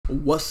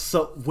What's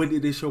up with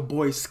it? It's your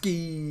boy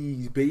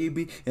Sceez,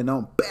 baby, and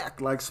I'm back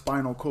like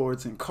spinal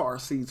cords and car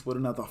seats with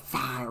another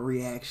fire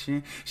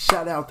reaction.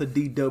 Shout out to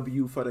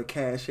DW for the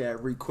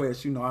CashApp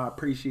request. You know I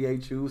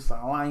appreciate you,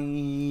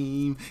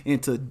 Salim.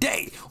 And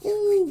today,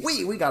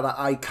 we got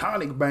an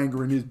iconic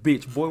banger in this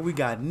bitch, boy. We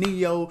got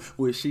Neyo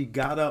with She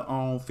Got Her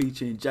Own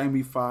featuring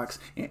Jamie Foxx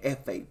and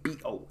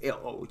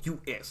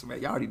Fabolous.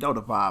 Man, y'all already know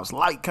the vibes.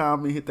 Like,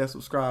 comment, hit that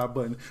subscribe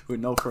button. With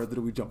no further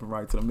ado, we jumping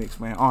right to the mix,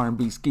 man.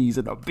 R&B Sceez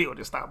in the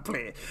building. Stop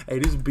playing. Hey,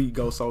 this beat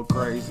goes so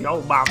crazy.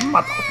 Oh my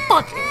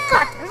motherfucking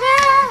god.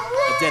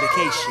 A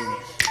dedication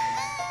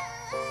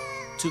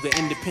to the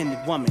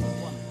independent woman,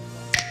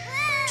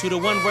 to the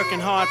one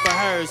working hard for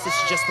hers. This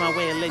is just my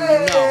way of letting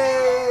you know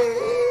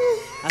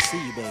I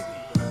see you, baby.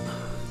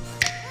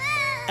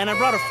 And I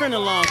brought a friend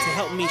along to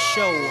help me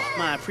show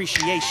my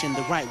appreciation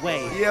the right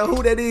way. Yeah,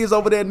 who that is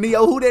over there,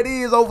 Neyo? Who that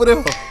is over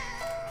there?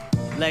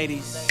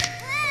 Ladies,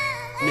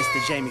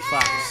 Mr. Jamie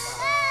Foxx.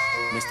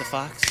 Mr.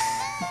 Foxx,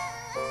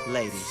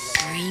 ladies.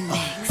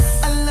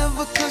 Remix. I love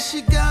her cause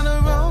she got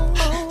her own.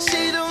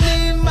 She don't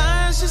need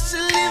mine, she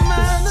should leave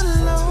mine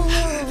alone.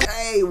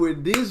 Hey,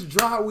 with this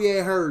drop, we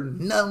ain't heard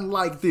nothing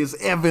like this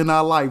ever in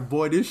our life,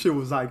 boy. This shit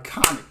was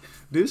iconic.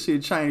 This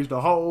shit changed the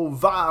whole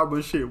vibe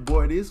of shit,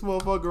 boy. This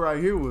motherfucker right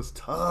here was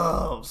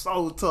tough.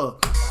 So tough.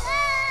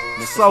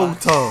 So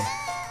Foxx, tough.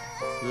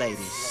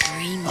 ladies.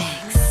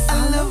 Remix.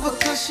 I love her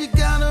cause she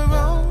got her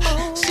own.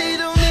 She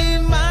don't need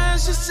mine,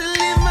 she should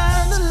leave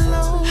mine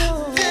alone.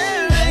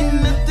 There ain't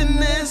nothing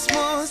that's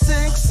more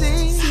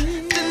sexy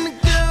than the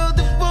girl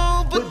that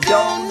won't but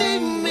don't need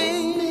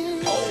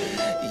me.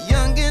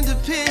 Young,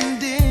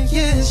 independent,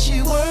 yes,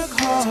 she work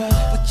hard,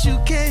 but you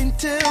can't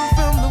tell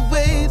from the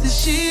way that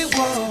she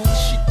walks.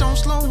 She don't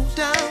slow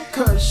down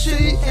cause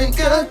she ain't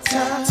got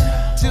time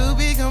to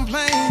be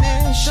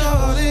complaining.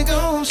 Shorty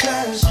gon'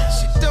 shine.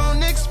 She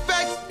don't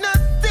expect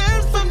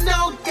nothing from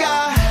no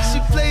guy. She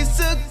plays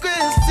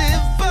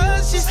aggressive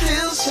but she's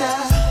still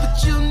shy.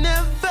 But you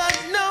never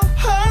know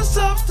her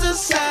softer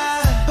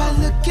side by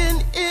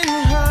looking in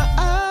her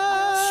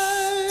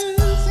eyes.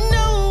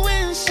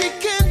 Knowing she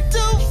can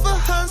do for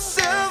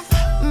herself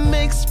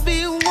makes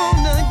me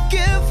wanna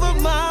give her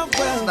my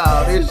wealth.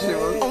 Nah, this shit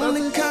was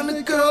Only kind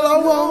of girl I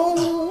want.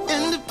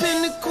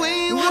 Independent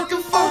queen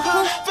working for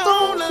her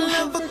phone. I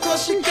love her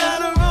cause she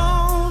got her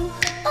own.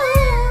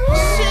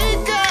 She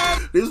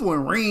got. This when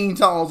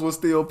ringtones was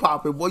still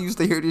popping. Boy, used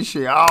to hear this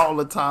shit all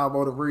the time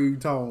on the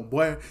ringtone.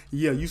 Boy,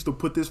 yeah, used to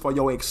put this for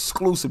your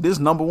exclusive. This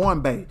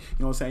 #1, babe. You know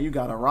what I'm saying? You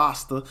got a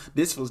roster.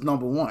 This was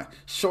 #1.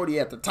 Shorty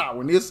at the top.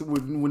 When this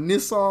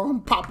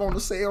song pop on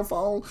the cell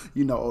phone,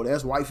 you know, oh,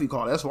 that's wifey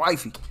call. That's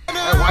wifey.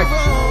 That wifey.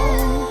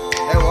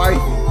 That wifey.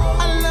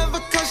 I love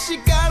her cause she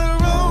got her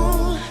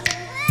own.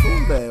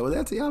 Who's that? Was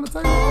that Tiana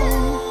Taylor?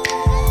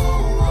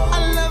 I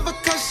love her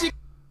cause she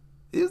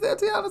Is that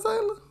Tiana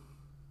Taylor?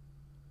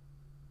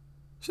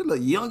 She look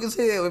young as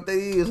hell if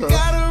they is her.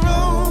 got her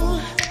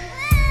own.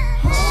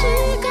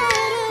 She got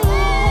her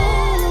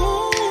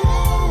own.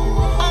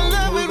 I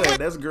love Who's it that?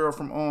 That's girl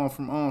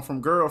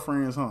from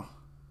Girlfriends, huh?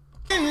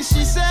 when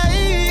she says,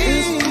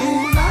 it's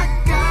cool, I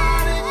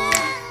got it.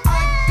 I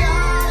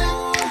got it.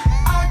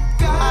 I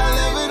got it. I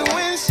love it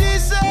when she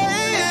says, I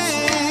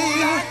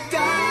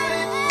got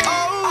it. Oh,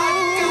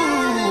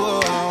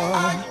 I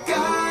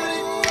got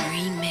it.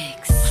 Remix.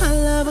 I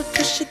love her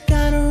cause she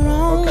got her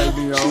own. Okay, She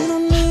B.O.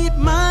 don't need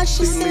mine,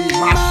 she She leave leave my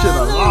mine shit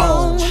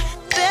alone.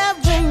 There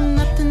ain't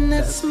nothing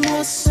that's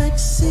more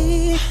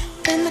sexy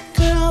than a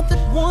girl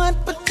that want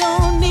but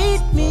don't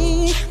need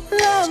me.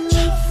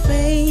 Lovely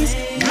face,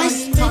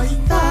 nice big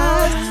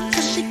thighs,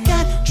 cause she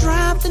got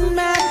drive that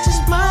matches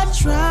my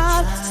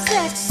drive.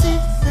 Sexy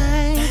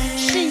thing,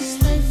 she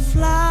stay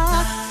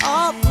fly,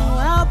 all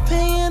while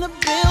paying the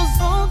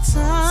bills on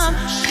time.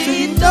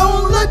 She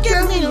don't look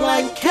at me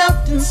like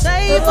Captain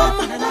Save 'em.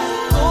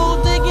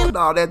 Gold digging.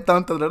 Nah, that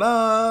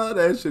dun-dun-dun-dun,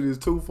 that shit is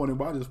too funny.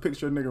 But I just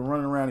picture a nigga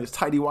running around his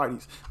tighty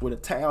whities with a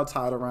towel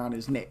tied around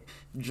his neck,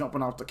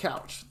 jumping off the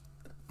couch.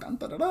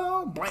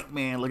 Dun-dun-dun-dun, blank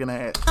man looking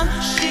at.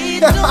 She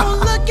don't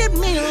look at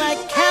me like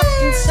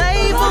Captain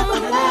Save 'em.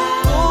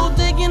 Gold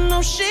digging,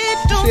 no, she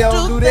don't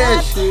do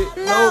that shit.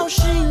 No, Nope.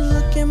 she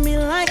look at me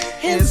like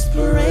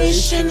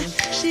inspiration.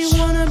 She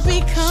wanna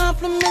be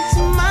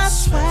complimenting my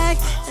swag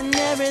and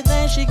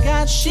everything she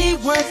got. She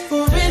worked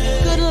for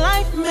it, good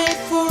life made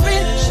for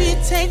it. She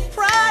take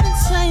pride in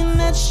saying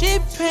that she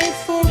paid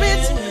for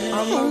it.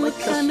 I'm the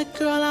kind of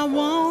girl I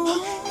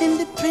want.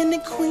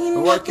 Independent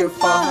queen working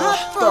for her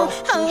throne.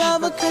 I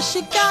love her cause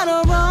she got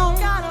her own.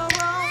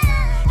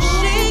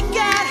 She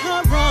got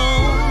her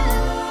own.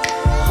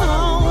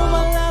 Oh, I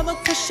love her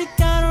cause she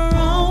got her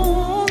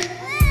own.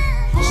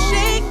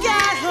 She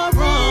got her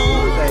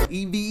own. What's that,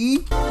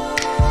 EBE?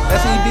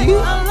 That's EBE?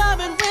 I love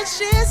it when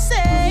she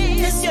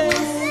says, yeah.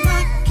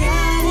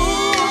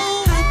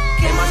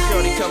 Hey, my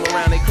shorty come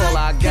around, they call her I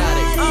got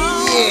it.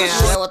 Yeah,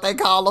 that's what they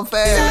call them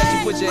fast. Let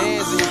you put your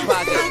hands in your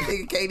pocket.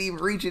 Nigga can't even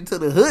reach into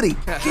the hoodie. She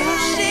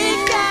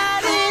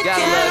got it.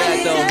 Gotta love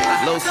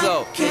that though. Low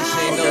so, can't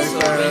say no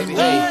so, baby.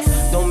 Hey.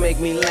 Don't make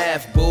me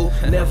laugh, boo.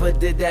 Never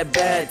did that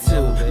bad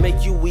to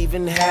make you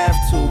even have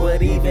to.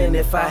 But even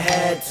if I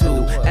had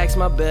to, ask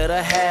my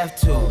better half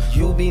to.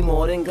 You be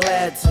more than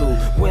glad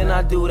to. When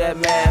I do that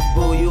math,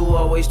 boo, you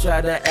always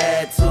try to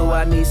add to.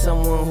 I need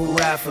someone who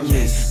ride for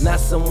me, not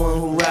someone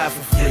who ride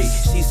for free.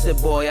 She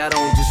said, boy, I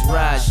don't just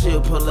ride,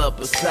 she'll pull up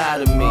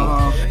beside of me.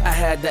 I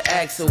had to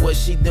ask her what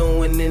she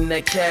doing in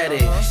that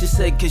caddy. She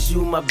said, cause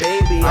you my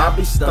baby, I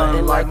be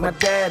stunting like my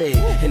daddy.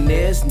 And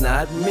there's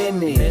not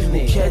many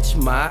who catch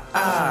my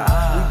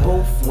eye. We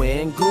both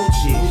wearing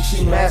Gucci,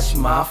 she match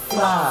my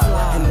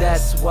fly. And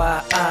that's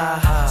why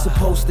I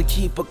supposed to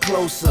keep her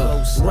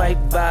closer, right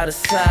by the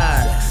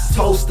side.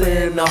 Toaster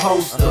in the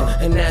holster,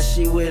 and now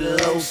she with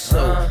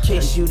Loso. In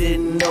case you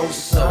didn't know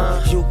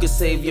so, you could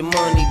save your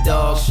money,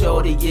 dog.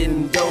 Shorty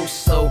getting dope,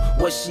 so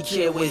what she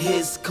care with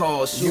his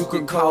cost? You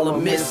could call her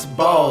Miss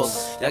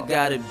Boss. I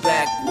got it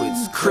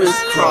backwards,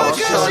 crisscross.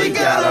 Shorty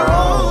got her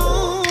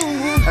own.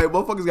 Hey,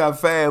 motherfuckers got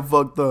Fab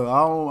fucked up.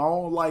 I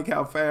don't like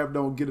how Fab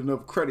don't get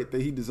enough credit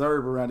that he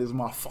deserve around this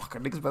motherfucker.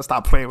 Niggas better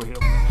stop playing with him.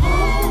 I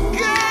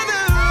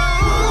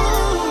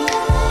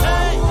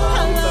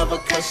love her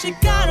cause she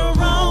got her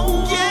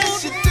own.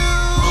 Yes, you do.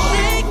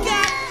 She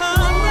got her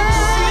own.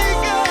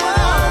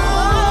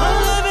 I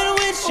love it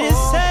when she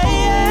say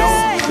it.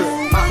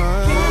 I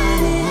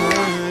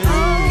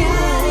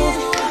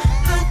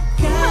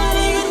got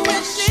it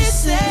when she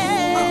say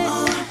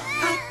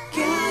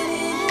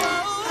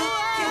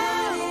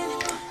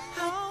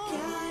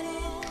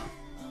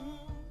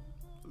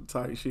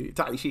Tight shit.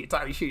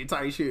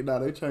 Nah,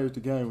 they changed the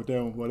game with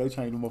that one, boy. They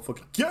changed the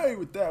motherfucking game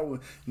with that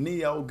one.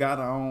 Neyo got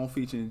her own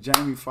featuring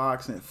Jamie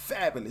Foxx and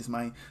Fabolous,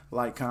 man.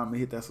 Like, comment,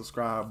 hit that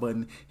subscribe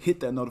button,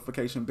 hit that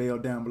notification bell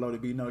down below to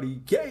be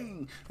notified.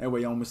 Gang! And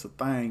we don't miss a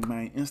thing,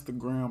 man.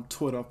 Instagram,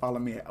 Twitter, follow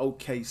me at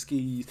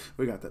OkSceez.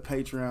 We got the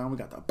Patreon, we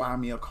got the Buy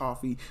Me a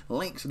Coffee.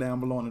 Links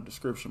down below in the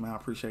description, man. I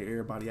appreciate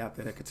everybody out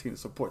there that continue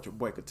to support your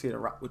boy, continue to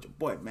rock with your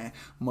boy, man.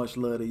 Much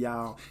love to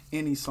y'all.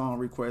 Any song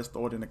request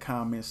or in the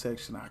comment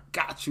section, I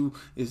got you.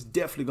 It's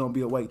definitely gonna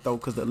be a wait though,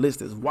 because the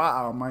list is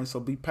wild, man. So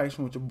be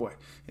patient with your boy.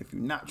 If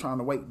you're not trying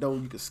to wait though,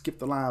 you can skip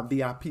the line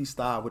VIP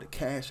style with a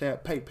Cash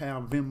App,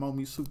 PayPal, Venmo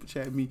me, Super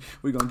Chat me.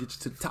 We're gonna get you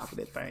to the top of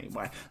that thing,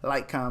 boy.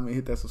 Like, comment,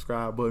 hit that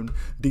subscribe button.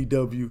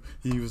 DW,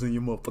 he was in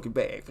your motherfucking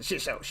bag for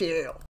shit show.